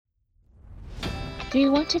Do you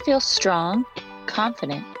want to feel strong,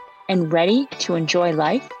 confident, and ready to enjoy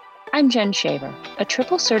life? I'm Jen Shaver, a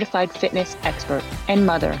triple certified fitness expert and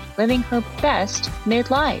mother living her best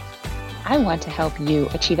midlife. I want to help you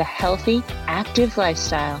achieve a healthy, active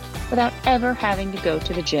lifestyle without ever having to go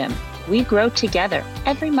to the gym. We grow together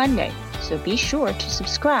every Monday, so be sure to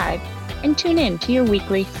subscribe and tune in to your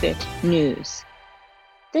weekly Fit News.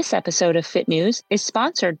 This episode of Fit News is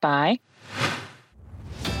sponsored by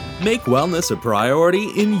Make wellness a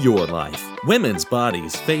priority in your life. Women's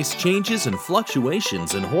bodies face changes and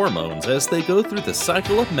fluctuations in hormones as they go through the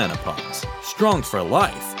cycle of menopause. Strong for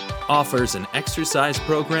Life offers an exercise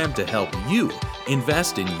program to help you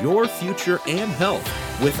invest in your future and health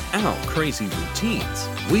without crazy routines.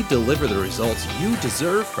 We deliver the results you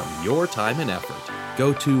deserve from your time and effort.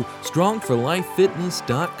 Go to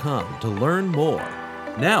strongforlifefitness.com to learn more.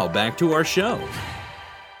 Now back to our show.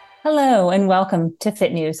 Hello and welcome to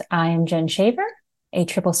Fit News. I am Jen Shaver, a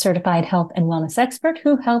triple certified health and wellness expert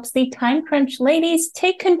who helps the time crunch ladies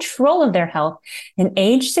take control of their health and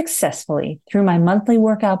age successfully through my monthly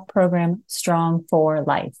workout program, Strong for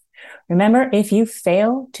Life. Remember, if you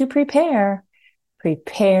fail to prepare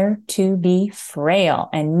to be frail.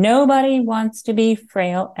 And nobody wants to be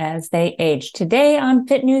frail as they age. Today on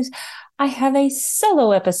Fit News, I have a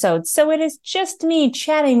solo episode, so it is just me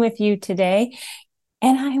chatting with you today.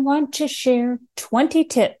 And I want to share 20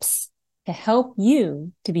 tips to help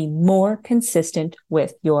you to be more consistent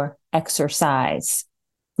with your exercise.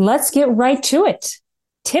 Let's get right to it.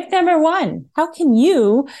 Tip number 1, how can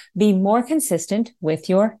you be more consistent with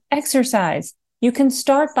your exercise? You can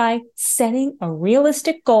start by setting a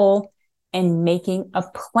realistic goal and making a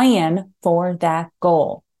plan for that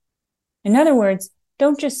goal. In other words,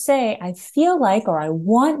 don't just say, I feel like or I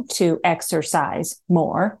want to exercise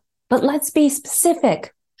more. But let's be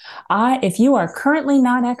specific. If you are currently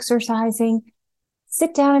not exercising,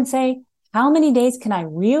 sit down and say, how many days can I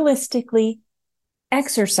realistically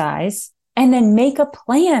exercise? And then make a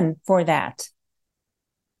plan for that.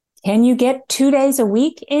 Can you get 2 days a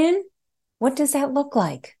week in? What does that look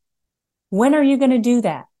like? When are you going to do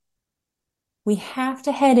that? We have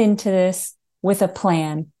to head into this with a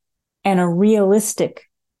plan and a realistic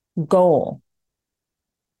goal.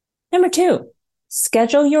 Number 2.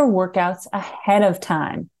 Schedule your workouts ahead of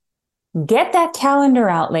time. Get that calendar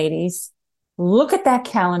out, ladies. Look at that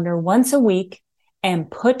calendar once a week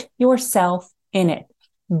and put yourself in it.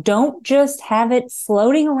 Don't just have it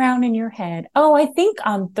floating around in your head. Oh, I think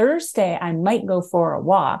on Thursday I might go for a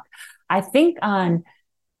walk. I think on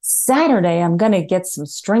Saturday I'm going to get some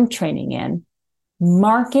strength training in.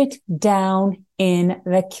 Mark it down in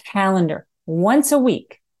the calendar once a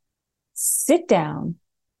week. Sit down.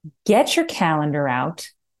 Get your calendar out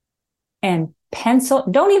and pencil.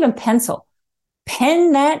 Don't even pencil.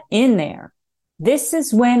 Pen that in there. This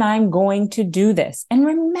is when I'm going to do this. And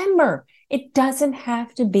remember, it doesn't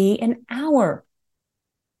have to be an hour.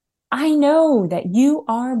 I know that you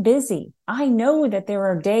are busy. I know that there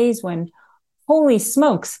are days when, holy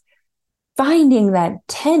smokes, finding that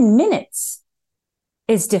 10 minutes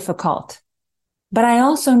is difficult. But I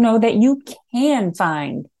also know that you can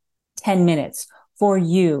find 10 minutes for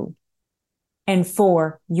you and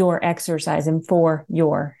for your exercise and for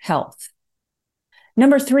your health.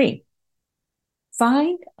 Number 3,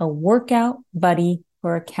 find a workout buddy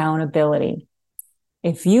for accountability.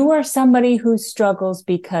 If you are somebody who struggles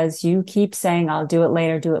because you keep saying, I'll do it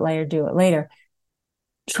later,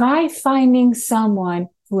 try finding someone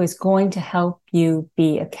who is going to help you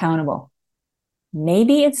be accountable.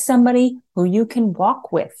 Maybe it's somebody who you can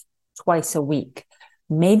walk with twice a week.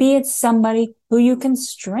 Maybe it's somebody who you can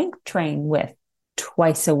strength train with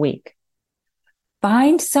twice a week.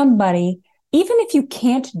 Find somebody, even if you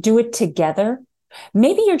can't do it together,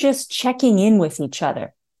 maybe you're just checking in with each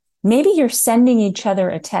other. Maybe you're sending each other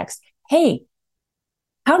a text. Hey,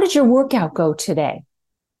 how did your workout go today?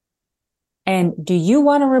 And do you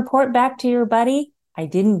want to report back to your buddy? I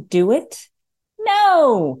didn't do it?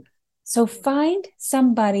 No. So find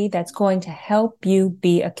somebody that's going to help you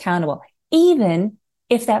be accountable, even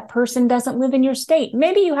if that person doesn't live in your state.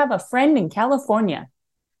 Maybe you have a friend in California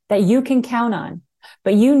that you can count on,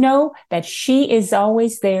 but you know that she is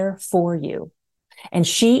always there for you. And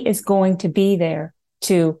she is going to be there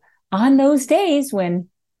to, on those days when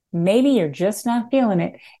maybe you're just not feeling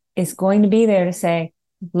it, is going to be there to say,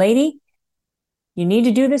 lady, you need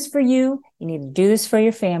to do this for you. You need to do this for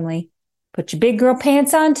your family. Put your big girl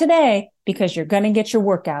pants on today because you're going to get your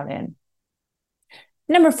workout in.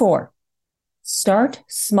 Number 4. Start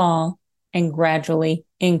small and gradually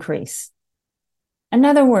increase. In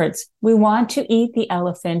other words, we want to eat the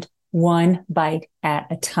elephant one bite at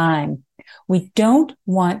a time. We don't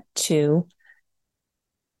want to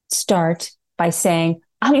start by saying,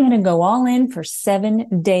 I'm going to go all in for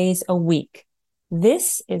 7 days a week.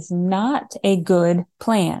 This is not a good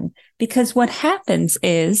plan, because what happens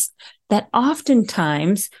is that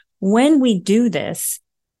oftentimes when we do this,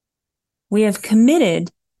 we have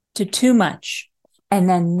committed to too much. And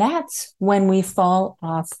then that's when we fall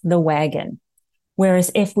off the wagon.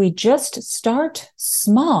 Whereas if we just start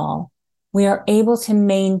small, we are able to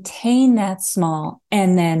maintain that small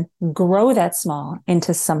and then grow that small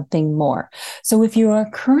into something more. So if you are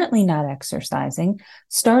currently not exercising,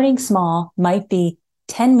 starting small might be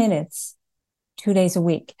 10 minutes, 2 days a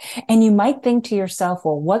week. And you might think to yourself,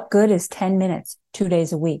 well, what good is 10 minutes, 2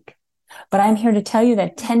 days a week? But I'm here to tell you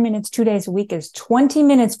that 10 minutes, 2 days a week is 20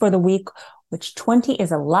 minutes for the week, which 20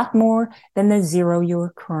 is a lot more than the 0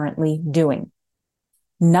 you're currently doing.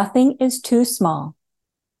 Nothing is too small.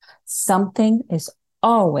 Something is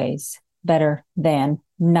always better than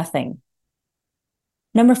nothing.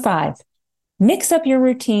 Number 5, mix up your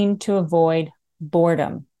routine to avoid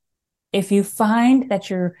boredom. If you find that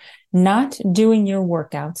you're not doing your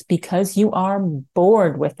workouts because you are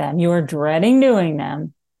bored with them, you are dreading doing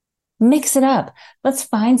them, mix it up. Let's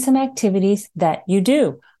find some activities that you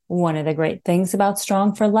do. One of the great things about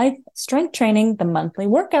Strong for Life strength training, the monthly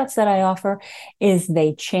workouts that I offer, is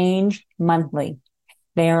they change monthly.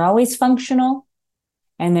 They are always functional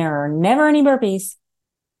and there are never any burpees,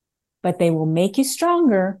 but they will make you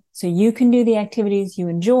stronger so you can do the activities you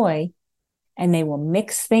enjoy, and they will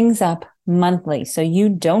mix things up monthly so you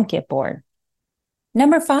don't get bored.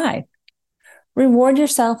 Number 5, reward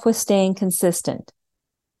yourself with staying consistent.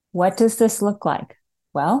 What does this look like?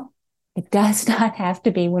 Well, it does not have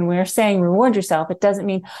to be, when we're saying reward yourself, it doesn't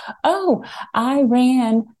mean, oh, I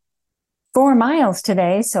ran 4 miles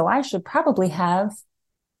today, so I should probably have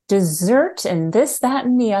dessert and this, that,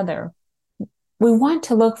 and the other. We want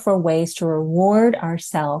to look for ways to reward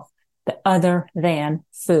ourselves other than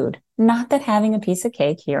food. Not that having a piece of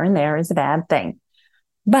cake here and there is a bad thing,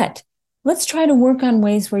 but let's try to work on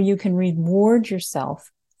ways where you can reward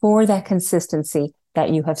yourself for that consistency that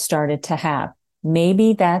you have started to have.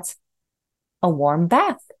 Maybe that's a warm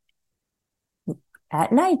bath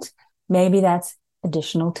at night. Maybe that's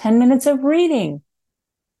additional 10 minutes of reading.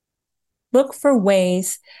 Look for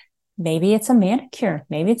ways. Maybe it's a manicure.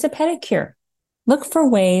 Maybe it's a pedicure. Look for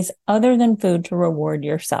ways other than food to reward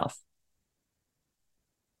yourself.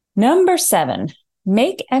 Number 7,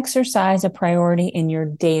 make exercise a priority in your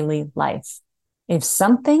daily life. If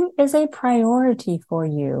something is a priority for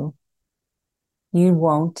you, you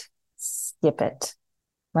won't skip it,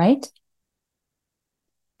 right?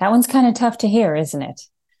 That one's kind of tough to hear, isn't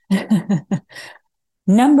it?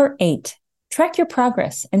 Number 8, track your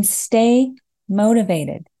progress and stay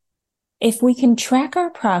motivated. If we can track our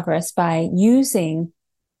progress by using,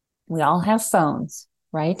 we all have phones,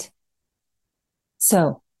 right?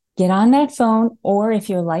 So get on that phone, or if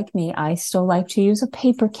you're like me, I still like to use a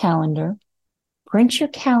paper calendar. Print your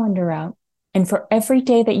calendar out, and for every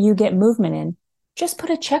day that you get movement in, just put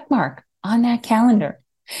a check mark on that calendar.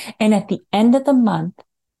 And at the end of the month,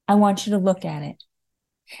 I want you to look at it.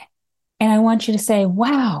 And I want you to say,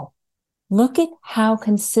 wow, look at how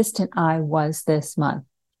consistent I was this month.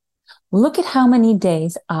 Look at how many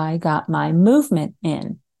days I got my movement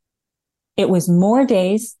in. It was more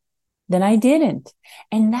days than I didn't.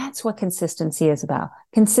 And that's what consistency is about.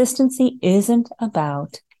 Consistency isn't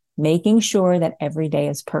about making sure that every day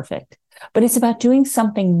is perfect, but it's about doing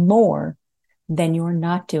something more than you're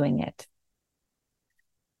not doing it.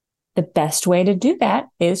 The best way to do that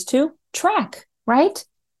is to track, right?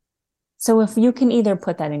 So if you can either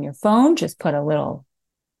put that in your phone, just put a little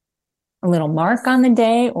mark on the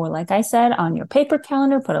day, or like I said, on your paper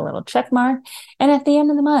calendar, put a little check mark. And at the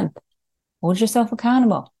end of the month, hold yourself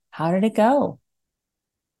accountable. How did it go?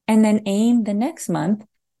 And then aim the next month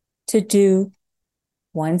to do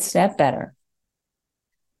one step better.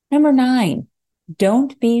 Number 9,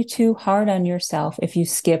 don't be too hard on yourself if you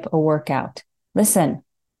skip a workout. Listen,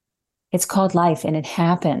 it's called life and it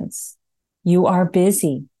happens. You are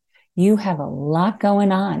busy. You have a lot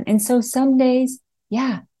going on. And so some days,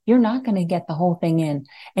 you're not going to get the whole thing in.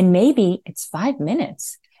 And maybe it's 5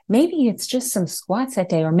 minutes. Maybe it's just some squats that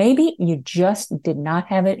day, or maybe you just did not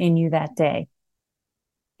have it in you that day.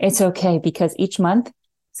 It's okay, because each month,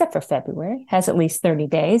 except for February, has at least 30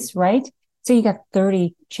 days, right? So you got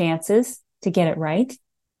 30 chances to get it right.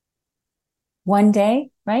 One day,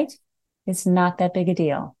 right? It's not that big a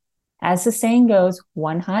deal. As the saying goes,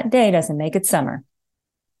 one hot day doesn't make it summer.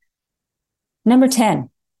 Number 10,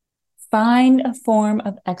 find a form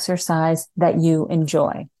of exercise that you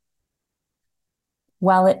enjoy.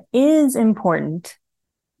 While it is important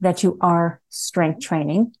that you are strength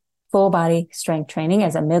training, full body strength training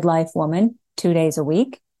as a midlife woman, 2 days a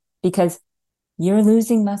week, because you're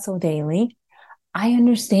losing muscle daily, I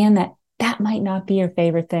understand that that might not be your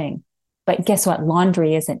favorite thing. But guess what?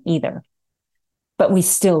 Laundry isn't either. But we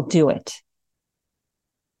still do it.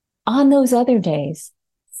 On those other days,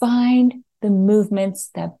 find the movements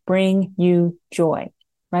that bring you joy,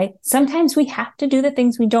 right? Sometimes we have to do the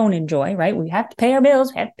things we don't enjoy, right? We have to pay our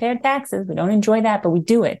bills, we have to pay our taxes. We don't enjoy that, but we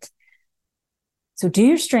do it. So do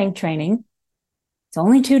your strength training. It's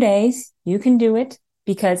only 2 days. You can do it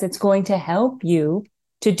because it's going to help you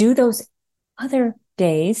to do those other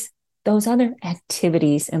days, those other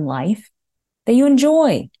activities in life that you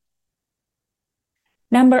enjoy.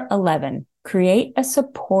 Number 11, create a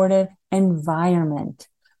supportive environment.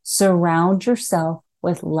 Surround yourself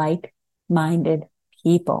with like-minded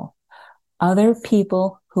people, other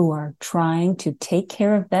people who are trying to take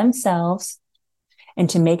care of themselves and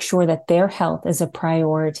to make sure that their health is a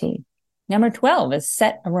priority. Number 12 is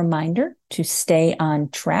set a reminder to stay on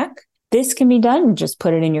track. This can be done. Just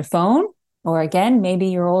put it in your phone, or again, maybe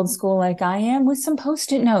you're old school like I am with some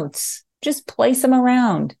Post-it notes. Just place them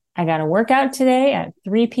around. I got to work out today at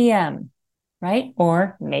 3 p.m., right?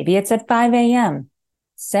 Or maybe it's at 5 a.m.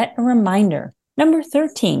 Set a reminder. Number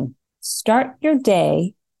 13, start your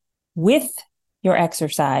day with your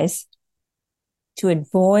exercise to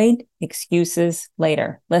avoid excuses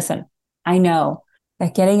later. Listen, I know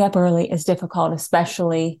that getting up early is difficult,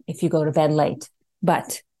 especially if you go to bed late.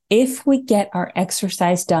 But if we get our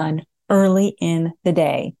exercise done early in the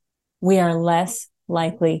day, we are less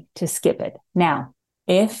likely to skip it. Now,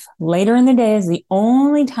 if later in the day is the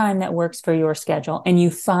only time that works for your schedule and you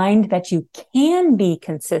find that you can be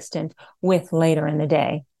consistent with later in the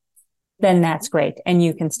day, then that's great and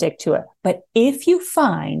you can stick to it. But if you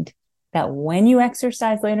find that when you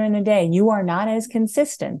exercise later in the day, you are not as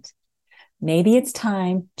consistent, maybe it's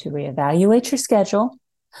time to reevaluate your schedule,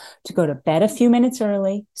 to go to bed a few minutes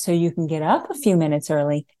early so you can get up a few minutes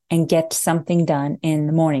early and get something done in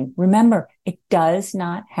the morning. Remember, it does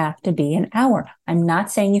not have to be an hour. I'm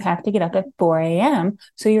not saying you have to get up at 4 a.m.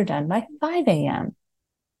 so you're done by 5 a.m.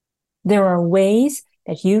 There are ways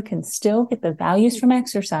that you can still get the values from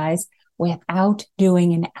exercise without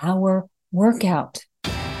doing an hour workout.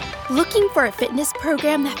 Looking for a fitness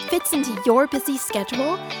program that fits into your busy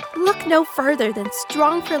schedule? Look no further than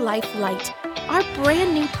Strong for Life Lite. Our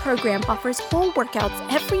brand new program offers whole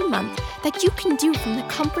workouts every month that you can do from the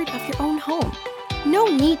comfort of your own home. No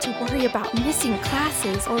need to worry about missing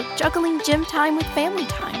classes or juggling gym time with family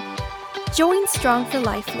time. Join Strong for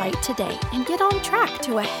Life Lite today and get on track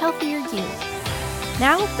to a healthier you.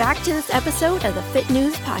 Now back to this episode of the Fit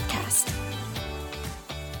News Podcast.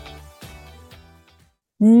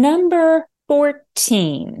 Number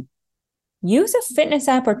 14, use a fitness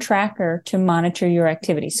app or tracker to monitor your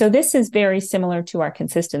activity. So this is very similar to our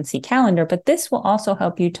consistency calendar, but this will also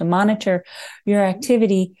help you to monitor your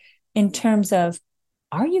activity in terms of,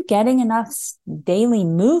 are you getting enough daily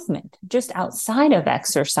movement just outside of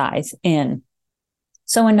exercise in?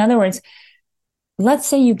 So in other words, let's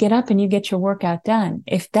say you get up and you get your workout done.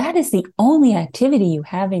 If that is the only activity you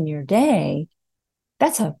have in your day,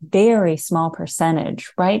 that's a very small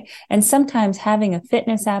percentage, right? And sometimes having a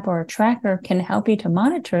fitness app or a tracker can help you to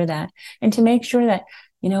monitor that and to make sure that,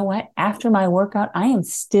 you know what, after my workout, I am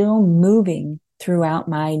still moving throughout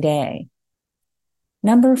my day.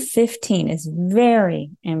 Number 15 is very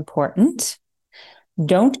important.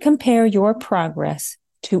 Don't compare your progress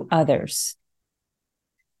to others.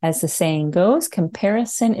 As the saying goes,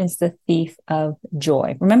 comparison is the thief of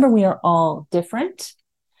joy. Remember, we are all different.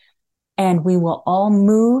 And we will all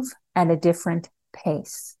move at a different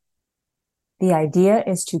pace. The idea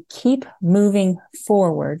is to keep moving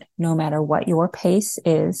forward no matter what your pace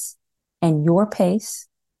is. And your pace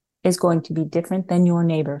is going to be different than your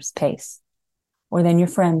neighbor's pace, or than your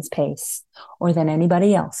friend's pace, or than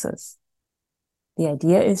anybody else's. The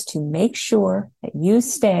idea is to make sure that you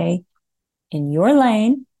stay in your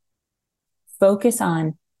lane, focus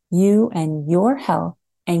on you and your health,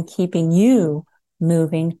 and keeping you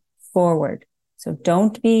moving forward. So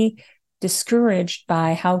don't be discouraged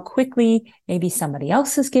by how quickly maybe somebody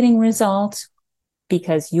else is getting results,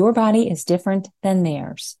 because your body is different than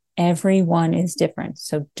theirs. Everyone is different.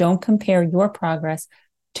 So don't compare your progress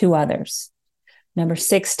to others. Number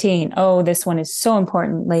 16. Oh, this one is so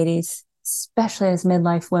important, ladies, especially as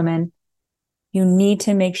midlife women. You need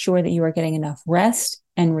to make sure that you are getting enough rest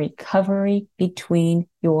and recovery between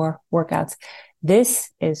your workouts. This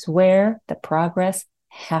is where the progress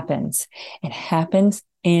happens. It happens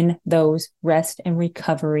in those rest and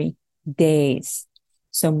recovery days.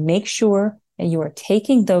 So make sure that you are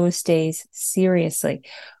taking those days seriously.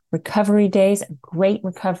 Recovery days, a great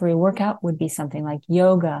recovery workout would be something like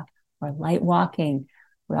yoga or light walking.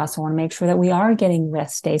 We also want to make sure that we are getting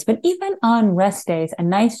rest days, but even on rest days, a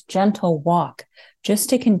nice gentle walk just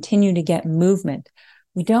to continue to get movement.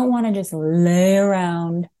 We don't want to just lay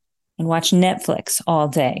around and watch Netflix all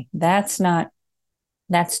day. That's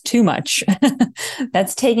too much.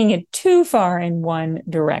 That's taking it too far in one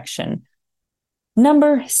direction.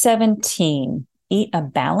 Number 17, eat a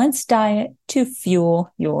balanced diet to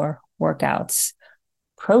fuel your workouts.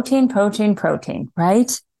 Protein, protein, protein,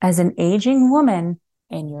 right? As an aging woman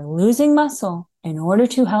and you're losing muscle, in order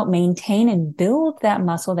to help maintain and build that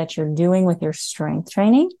muscle that you're doing with your strength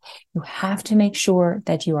training, you have to make sure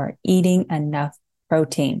that you are eating enough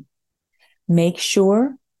protein. Make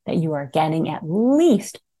sure that you are getting at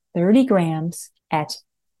least 30 grams at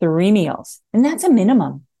 3 meals. And that's a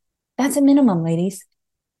minimum. That's a minimum, ladies.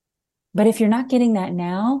 But if you're not getting that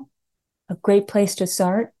now, a great place to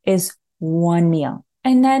start is 1 meal.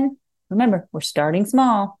 And then remember, we're starting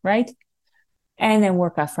small, right? And then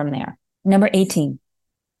work up from there. Number 18,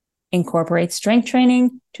 incorporate strength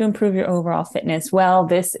training to improve your overall fitness. Well,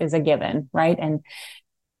 this is a given, right? And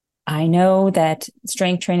I know that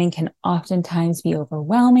strength training can oftentimes be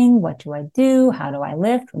overwhelming. What do I do? How do I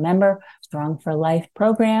lift? Remember, Strong for Life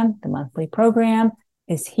program, the monthly program,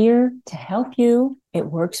 is here to help you. It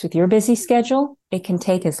works with your busy schedule. It can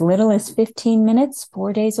take as little as 15 minutes,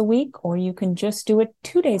 4 days a week, or you can just do it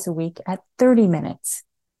 2 days a week at 30 minutes.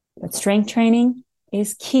 But strength training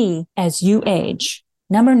is key as you age.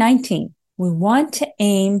 Number 19, we want to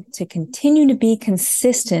aim to continue to be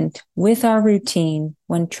consistent with our routine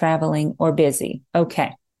when traveling or busy.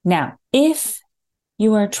 Okay. Now, if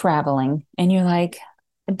you are traveling and you're like,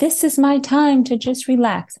 this is my time to just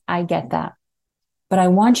relax, I get that. But I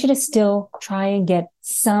want you to still try and get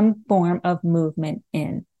some form of movement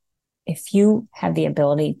in. If you have the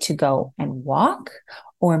ability to go and walk,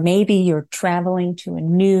 or maybe you're traveling to a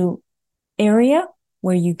new area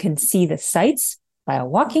where you can see the sights by a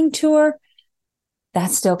walking tour, that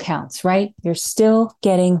still counts, right? You're still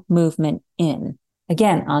getting movement in.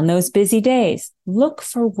 Again, on those busy days, look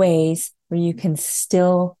for ways where you can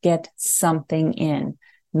still get something in.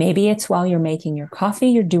 Maybe it's while you're making your coffee,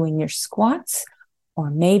 you're doing your squats, or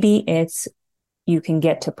maybe it's you can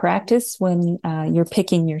get to practice when you're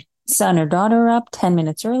picking your son or daughter up 10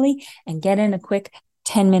 minutes early and get in a quick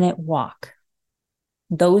 10-minute walk.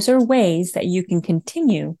 Those are ways that you can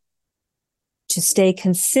continue to stay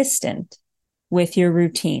consistent with your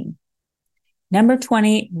routine. Number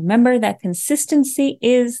 20, remember that consistency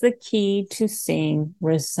is the key to seeing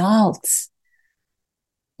results.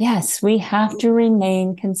 Yes, we have to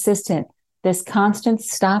remain consistent. This constant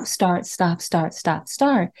stop, start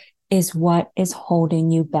is what is holding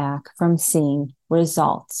you back from seeing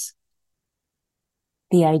results.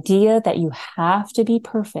 The idea that you have to be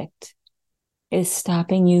perfect is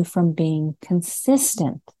stopping you from being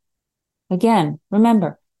consistent. Again,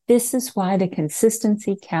 remember, this is why the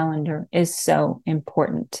consistency calendar is so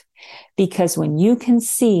important. Because when you can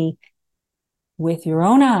see with your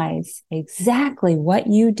own eyes exactly what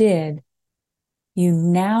you did, you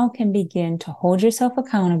now can begin to hold yourself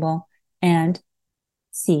accountable and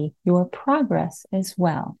see your progress as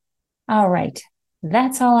well. All right.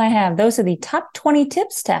 That's all I have. Those are the top 20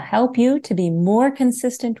 tips to help you to be more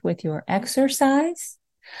consistent with your exercise.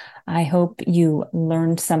 I hope you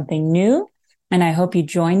learned something new, and I hope you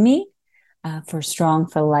join me for Strong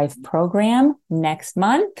for Life program next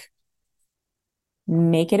month.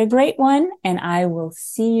 Make it a great one, and I will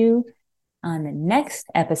see you on the next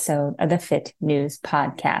episode of the Fit News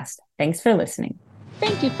Podcast. Thanks for listening.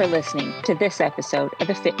 Thank you for listening to this episode of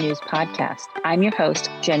the Fit News Podcast. I'm your host,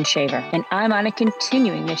 Jen Shaver, and I'm on a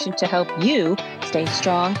continuing mission to help you stay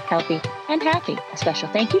strong, healthy, and happy. A special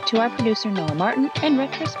thank you to our producer, Noah Martin, and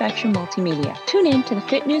Retrospection Multimedia. Tune in to the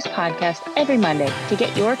Fit News Podcast every Monday to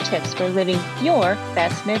get your tips for living your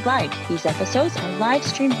best midlife. These episodes are live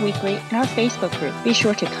streamed weekly in our Facebook group. Be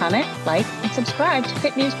sure to comment, like, and subscribe to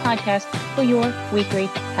Fit News Podcast for your weekly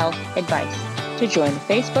health advice. To join the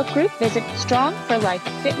Facebook group, visit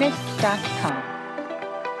strongforlifefitness.com.